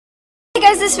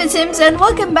this is Sims and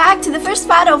welcome back to the first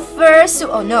part of the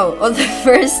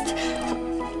first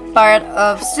part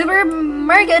of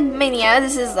Supermarket Mania.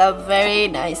 This is a very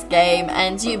nice game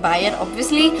and you buy it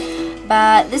obviously,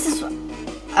 but this is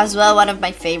as well one of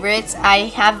my favorites. I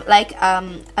have like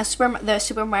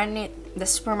the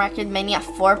Supermarket Mania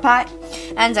 4-pack,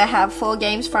 and I have 4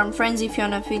 games: Farm Frenzy,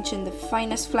 Fiona Finch and the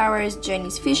Finest Flowers,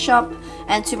 Jenny's Fish Shop,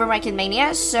 and Supermarket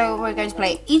Mania. So we're going to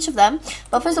play each of them,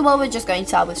 but first of all we're just going to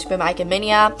start with Supermarket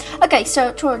Mania. Okay,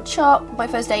 so tour shop, my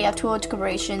first day at tour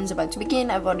corporations about to begin.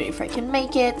 I wonder if I can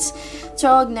make it.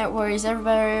 Talk, no worries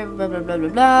everywhere, blah blah blah blah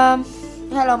blah.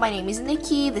 Hello, my name is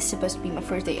Nikki. This is supposed to be my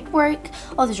first day at work.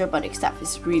 All this robotic stuff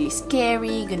is really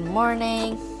scary. Good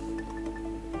morning.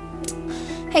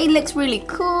 Hey, it looks really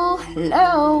cool.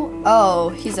 Hello. Oh,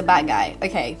 he's a bad guy.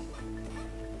 Okay.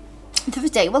 The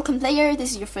first day. Welcome, player.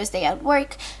 This is your first day at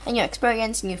work, and your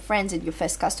experience, new friends, and your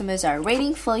first customers are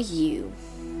waiting for you.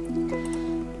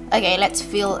 Okay, let's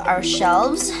fill our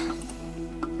shelves.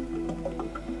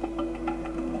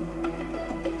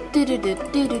 Okay,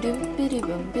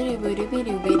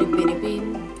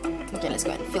 let's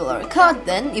go and fill our cart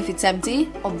then, if it's empty,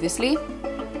 obviously.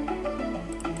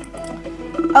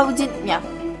 Oh, yeah.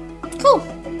 Cool.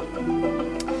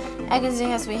 I can see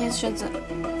has been should.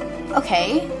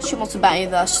 Okay, she wants to buy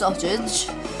the sausage,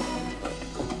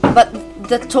 but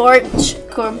the Torch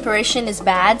Corporation is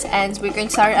bad, and we're going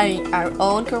to start our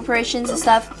own corporations and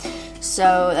stuff.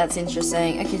 So that's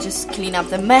interesting. Okay, just clean up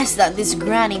the mess that this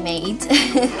granny made.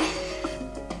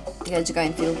 Let's go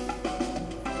and feel.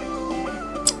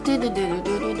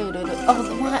 Oh,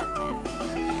 what?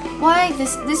 Why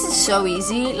this is so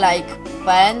easy. Like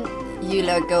when you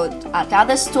go at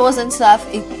other stores and stuff,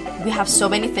 we have so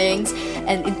many things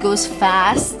and it goes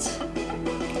fast.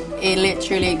 It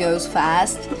literally goes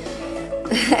fast.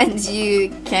 And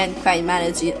you can't quite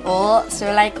manage it all.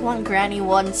 So like one granny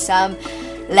wants some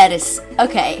lettuce.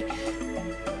 Okay.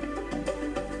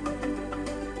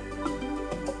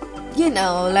 You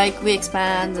know, like we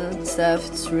expand and stuff.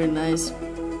 It's really nice.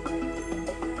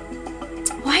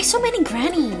 Why so many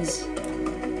grannies?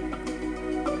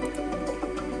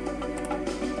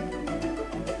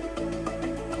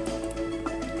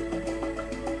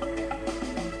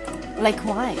 Like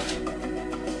why?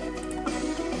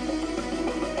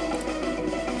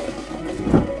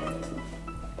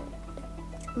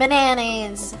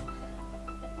 Bananas.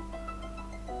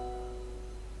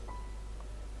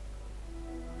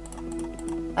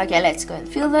 Okay, let's go and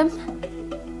fill them.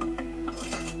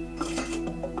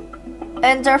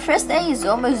 And our first day is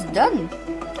almost done.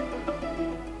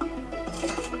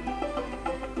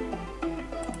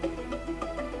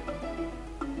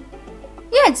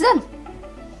 Yeah, it's done.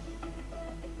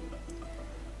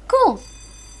 Cool.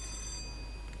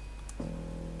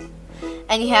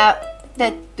 And you have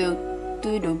that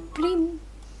blim.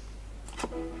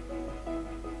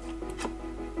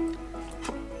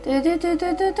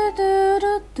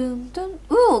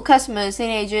 Ooh, customers,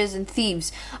 teenagers, and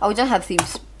thieves. Oh, we don't have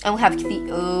thieves. And we have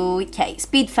thieves. Okay,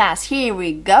 speed fast. Here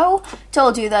we go.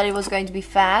 Told you that it was going to be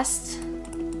fast.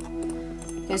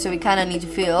 Okay, so we kind of need to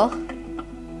fill.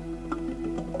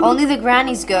 Only the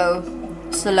grannies go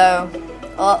slow.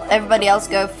 Oh, everybody else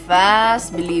go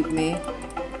fast. Believe me.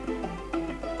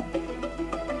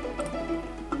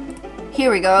 Here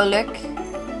we go. Look.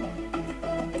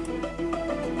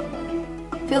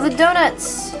 Fill the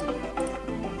donuts.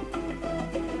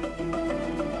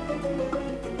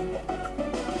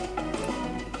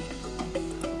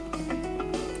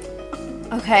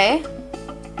 Okay.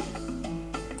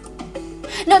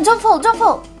 No, don't fall, don't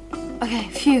fall. Okay,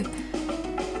 phew.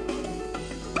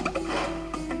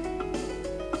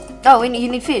 Oh, you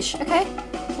need fish. Okay.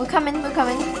 We're coming, we're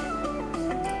coming.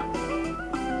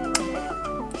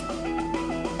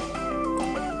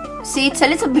 See, it's a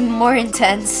little bit more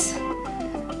intense.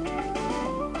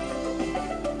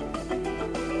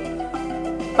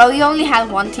 But we only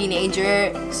had one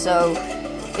teenager, so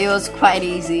it was quite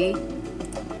easy.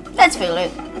 Let's fill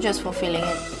it, just for filling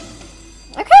it.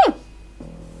 Okay.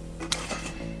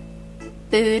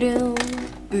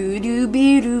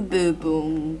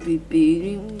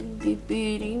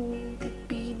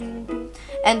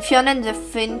 And Fiona and the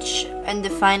Finch and the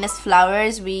Finest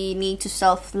Flowers, we need to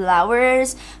sell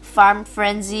flowers. Farm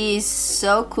Frenzy is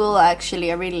so cool,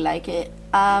 actually, I really like it.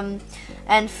 And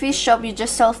Fish Shop, you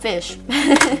just sell fish.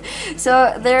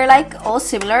 So they're like all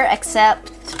similar except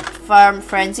Farm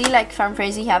Frenzy. Like Farm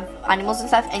Frenzy, you have animals and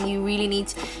stuff, and you really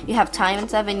need, you have time and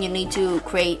stuff, and you need to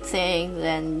create things,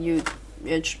 and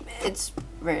it's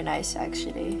very nice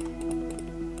actually.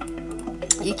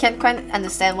 You can't quite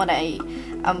understand what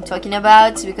I'm talking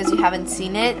about because you haven't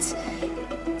seen it,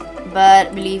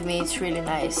 but believe me, it's really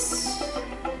nice.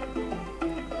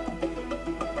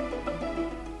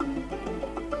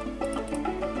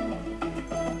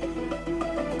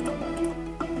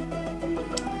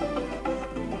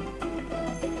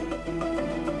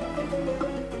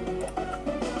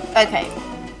 Okay.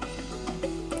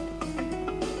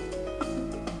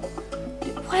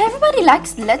 Why everybody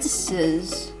likes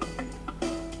lettuces?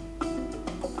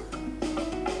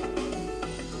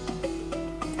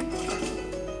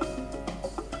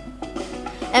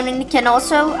 And we can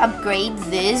also upgrade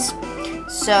this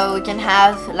so we can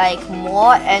have like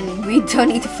more and we don't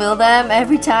need to fill them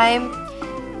every time.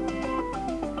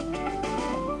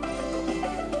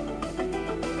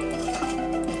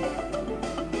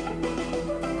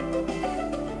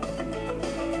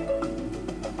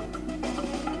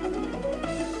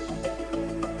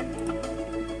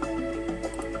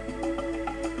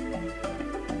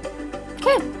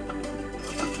 Okay.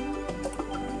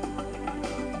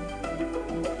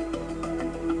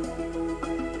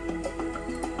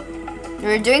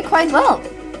 You're doing quite well.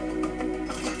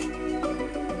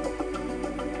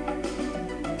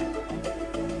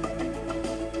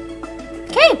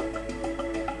 Okay.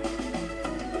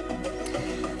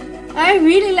 I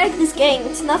really like this game.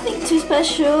 It's nothing too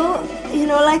special, you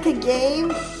know, like a game.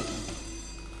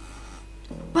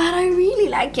 But I really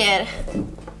like it.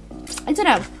 I don't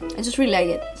know. I just really like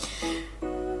it.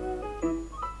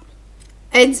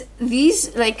 And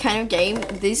these like kind of game,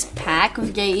 this pack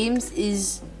of games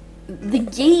is, the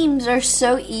games are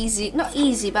so easy, not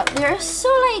easy, but they're so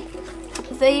like,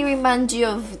 they remind you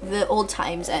of the old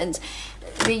times, and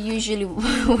they usually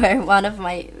were one of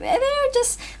my, they're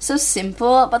just so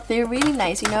simple, but they're really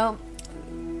nice, you know.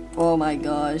 Oh my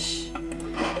gosh.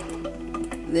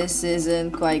 This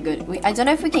isn't quite good. I don't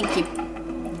know if we can keep,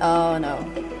 oh no.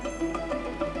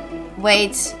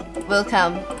 Wait, we'll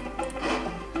come.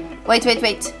 Wait.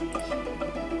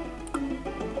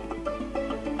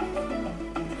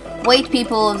 Wait,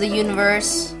 people of the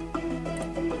universe.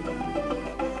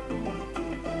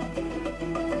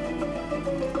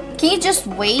 Can you just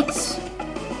wait?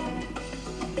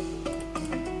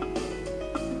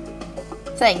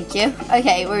 Thank you.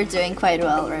 Okay, we're doing quite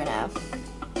well right now.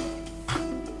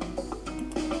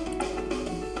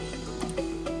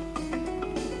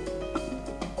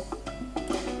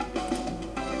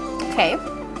 Okay.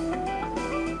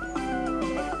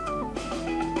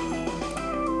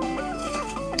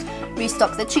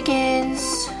 Restock the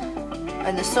chickens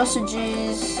and the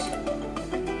sausages,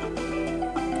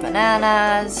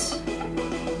 bananas,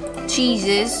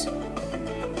 cheeses.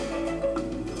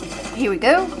 Here we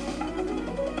go.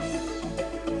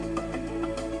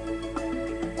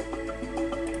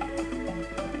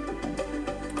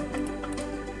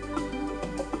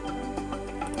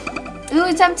 Ooh,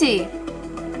 it's empty.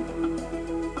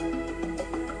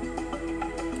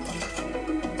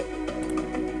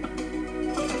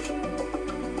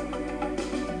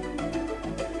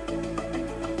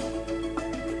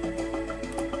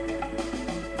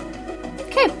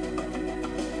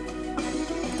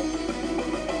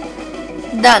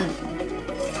 Done.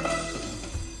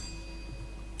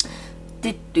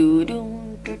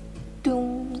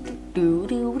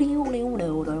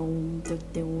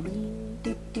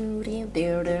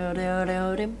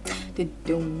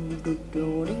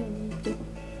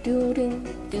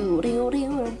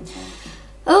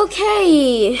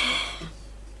 Okay.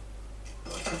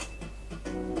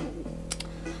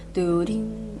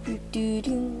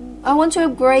 I want to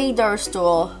upgrade our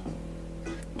store.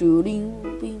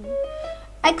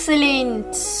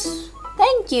 Excellent.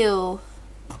 Thank you.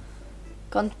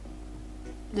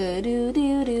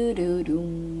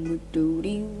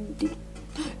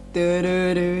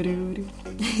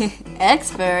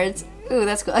 Experts. Ooh,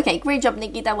 that's good. Okay, great job,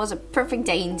 Nikki. That was a perfect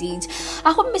day indeed.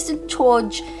 I hope Mr.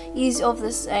 George is of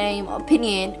the same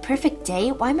opinion. Perfect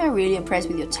day? Why am I really impressed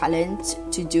with your talent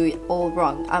to do it all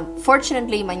wrong?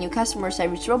 Fortunately, my new customer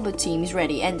service robot team is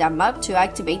ready and I'm up to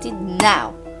activate it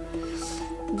now.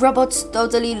 Robots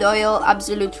totally loyal,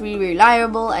 absolutely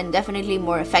reliable, and definitely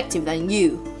more effective than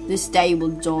you. This day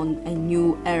will dawn a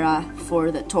new era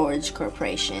for the Torch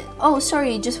Corporation. Oh,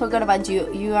 sorry, just forgot about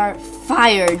you. You are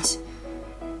fired.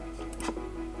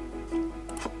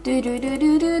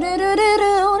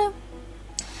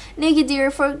 Nikki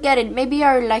dear, forget it. Maybe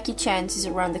our lucky chance is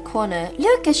around the corner.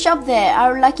 Look, a shop there.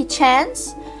 Our lucky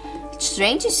chance? It's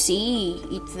strange to see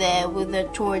it there with the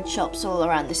torch shops all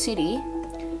around the city.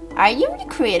 Are you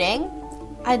recruiting?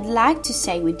 I'd like to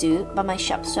say we do, but my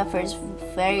shop suffers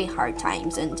very hard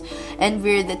times, and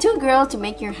we're the two girls to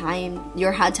make your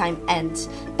hard time end.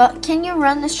 But can you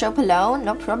run the shop alone?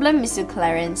 No problem, Mr.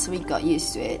 Clarence. We got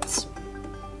used to it.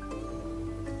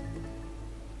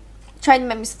 Try to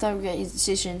make Mr. his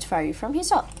decisions vary from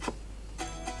his own.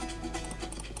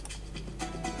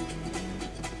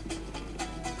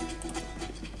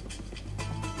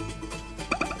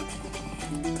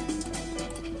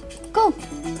 Cool.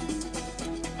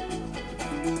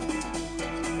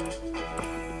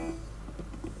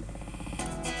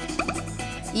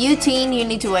 You teen, you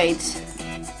need to wait.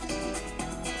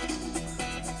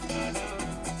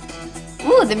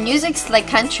 Ooh, the music's like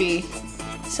country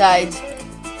side.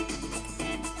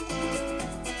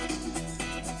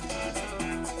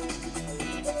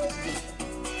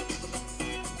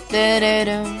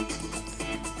 Da-da-dum,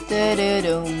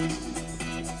 da-da-dum,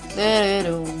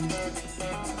 da-da-dum.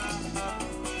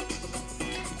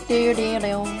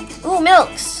 Da-da-dum. Ooh,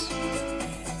 milks!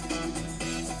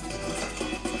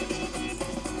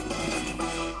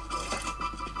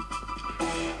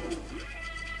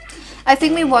 I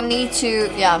think we won't need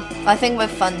to, yeah, I think we're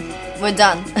fun. We're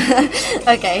done.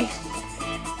 Okay.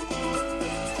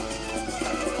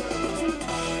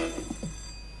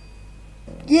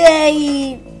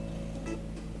 Yay!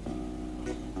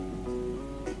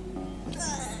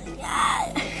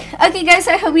 Okay guys,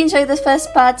 I hope you enjoyed this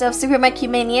first part of Super Mario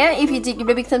Mania. If you did, give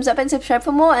it a big thumbs up and subscribe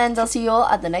for more, and I'll see you all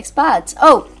at the next part.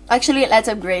 Oh, actually, let's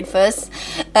upgrade first.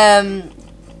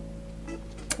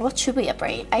 What should we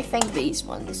upgrade? I think these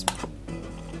ones.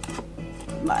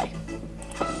 Bye.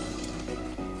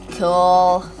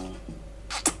 Cool.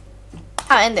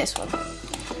 Ah, and this one.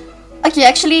 Okay,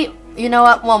 actually, you know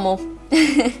what? One more.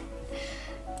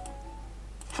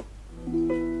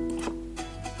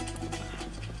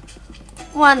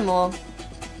 One more.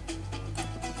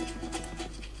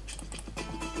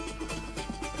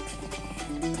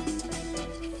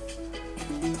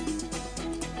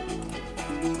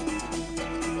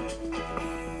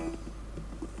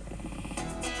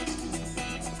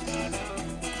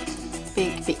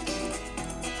 Big.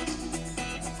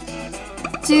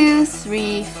 2,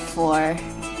 3, 4.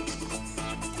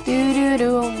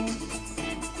 Do-do-do.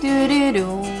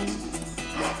 Do-do-do.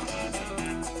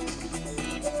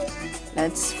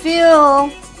 Let's fill.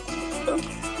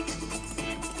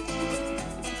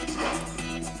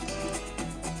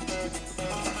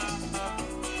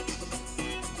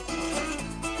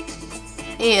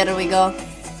 Here we go.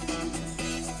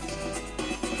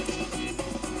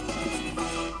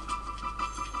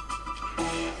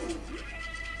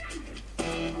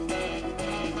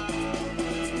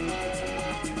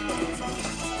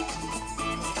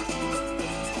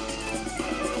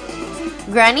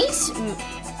 Grannies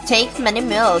take many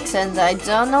milks, and I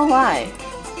don't know why.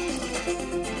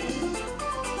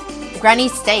 Granny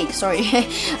steak, sorry.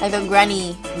 I thought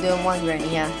Granny, the one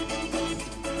Granny, yeah.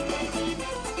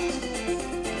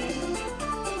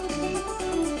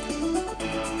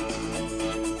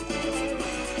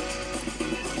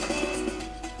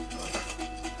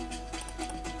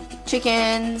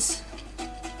 Chickens.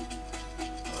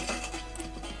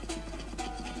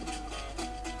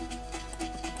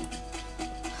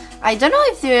 I don't know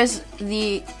if there's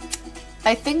the...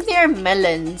 I think they're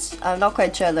melons. I'm not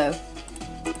quite sure though.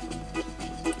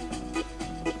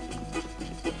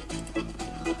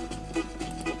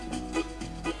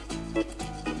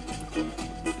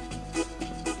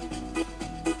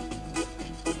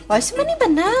 Why so many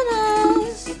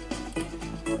bananas?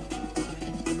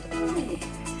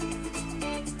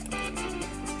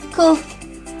 Cool.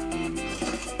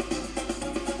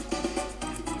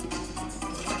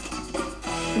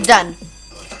 Done.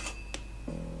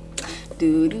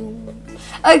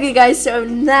 Okay guys, so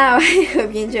now I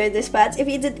hope you enjoyed this part. If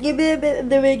you did, give it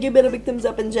a big thumbs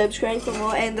up and subscribe for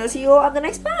more, and I'll see you all on the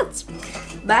next part.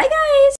 Bye guys!